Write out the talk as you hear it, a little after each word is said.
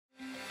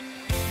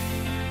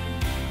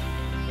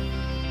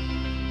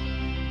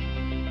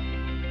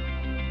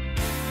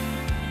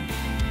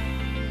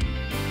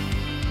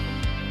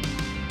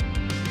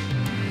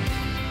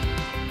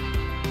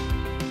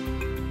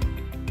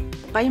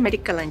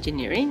Biomedical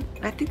engineering,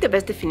 I think the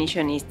best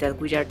definition is that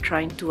we are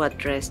trying to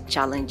address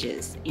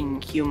challenges in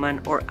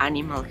human or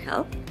animal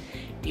health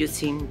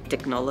using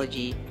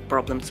technology,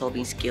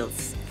 problem-solving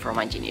skills from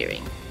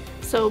engineering.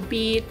 So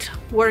be it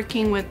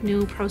working with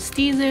new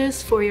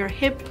prostheses for your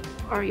hip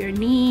or your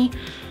knee,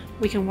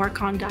 we can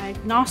work on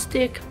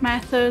diagnostic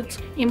methods,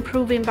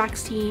 improving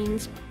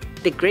vaccines.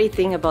 The great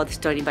thing about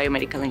studying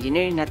biomedical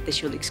engineering at the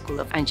Schulich School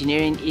of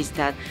Engineering is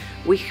that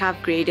we have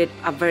created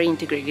a very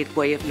integrated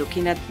way of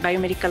looking at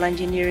biomedical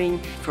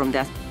engineering from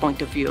the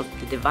point of view of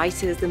the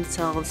devices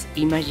themselves,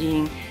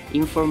 imaging,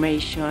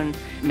 information,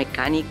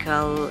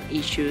 mechanical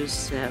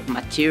issues,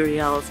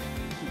 materials,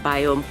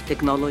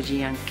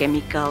 biotechnology and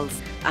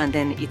chemicals. And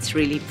then it's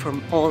really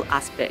from all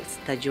aspects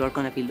that you are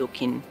going to be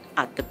looking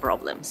at the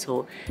problem.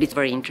 So it's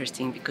very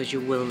interesting because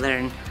you will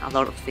learn a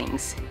lot of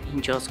things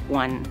in just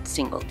one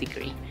single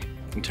degree.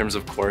 In terms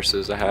of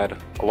courses, I had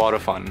a lot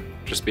of fun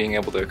just being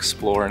able to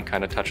explore and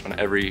kind of touch on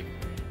every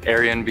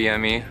area in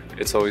BME.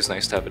 It's always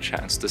nice to have a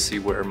chance to see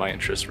where my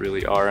interests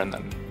really are and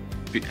then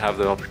have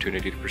the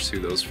opportunity to pursue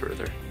those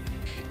further.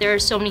 There are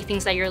so many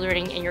things that you're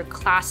learning in your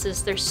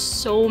classes. There's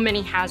so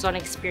many hands-on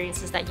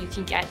experiences that you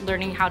can get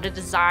learning how to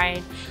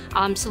design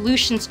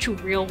solutions to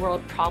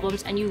real-world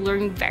problems, and you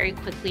learn very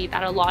quickly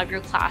that a lot of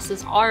your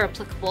classes are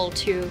applicable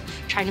to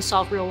trying to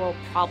solve real-world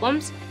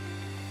problems.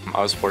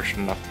 I was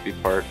fortunate enough to be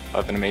part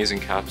of an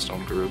amazing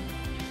capstone group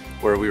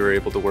where we were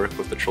able to work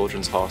with the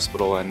Children's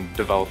Hospital and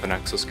develop an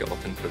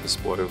exoskeleton for the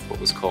sport of what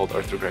was called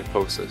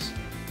arthrogryposis.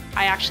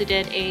 I actually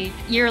did a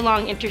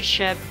year-long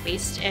internship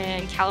based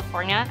in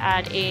California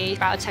at a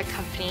biotech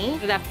company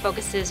that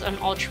focuses on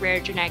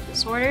ultra-rare genetic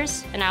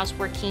disorders, and I was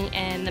working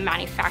in the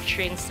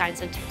manufacturing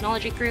science and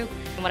technology group.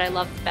 And what I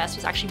loved the best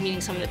was actually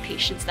meeting some of the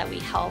patients that we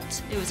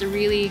helped. It was a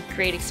really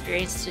great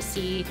experience to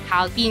see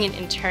how being an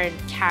intern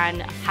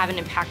can have an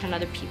impact on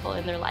other people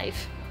in their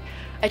life.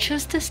 I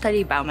chose to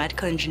study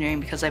biomedical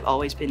engineering because I've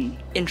always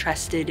been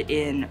interested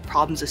in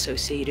problems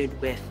associated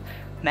with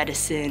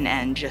medicine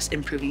and just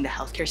improving the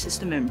healthcare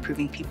system and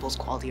improving people's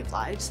quality of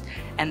lives.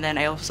 And then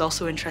I was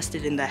also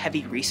interested in the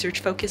heavy research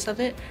focus of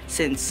it,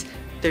 since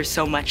there's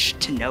so much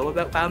to know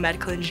about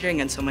biomedical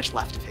engineering and so much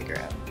left to figure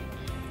out.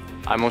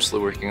 I'm mostly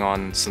working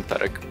on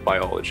synthetic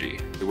biology,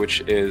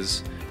 which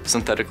is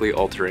synthetically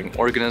altering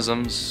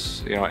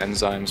organisms,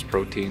 enzymes,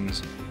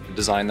 proteins,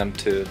 design them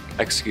to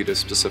execute a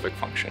specific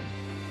function.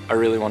 I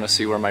really want to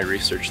see where my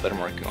research that I'm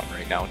working on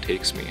right now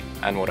takes me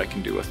and what I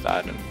can do with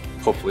that, and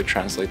hopefully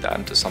translate that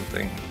into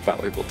something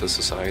valuable to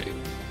society.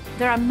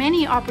 There are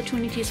many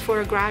opportunities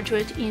for a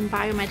graduate in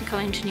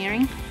biomedical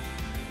engineering.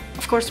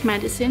 Of course,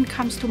 medicine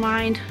comes to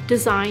mind,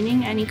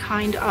 designing any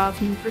kind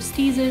of new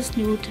prosthesis,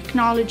 new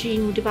technology,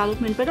 new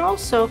development, but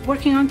also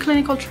working on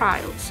clinical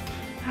trials,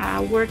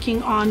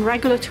 working on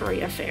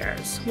regulatory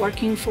affairs,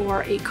 working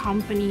for a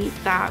company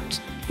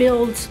that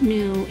builds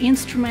new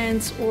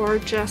instruments or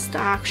just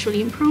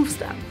actually improves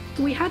them.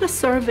 We had a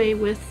survey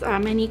with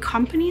many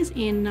companies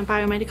in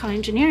biomedical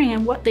engineering,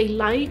 and what they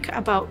like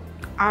about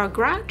our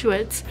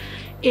graduates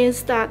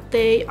is that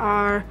they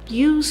are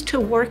used to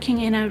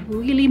working in a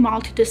really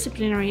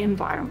multidisciplinary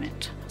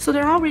environment. So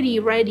they're already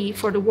ready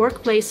for the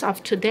workplace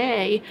of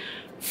today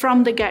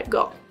from the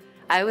get-go.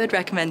 I would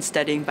recommend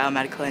studying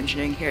biomedical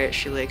engineering here at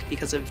Schulich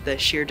because of the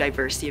sheer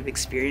diversity of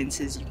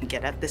experiences you can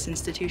get at this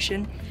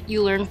institution.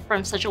 You learn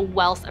from such a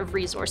wealth of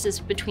resources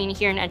between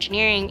here in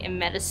engineering and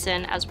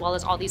medicine, as well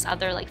as all these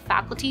other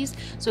faculties.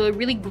 So it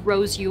really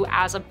grows you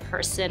as a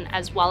person,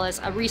 as well as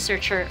a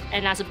researcher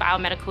and as a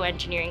biomedical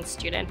engineering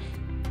student.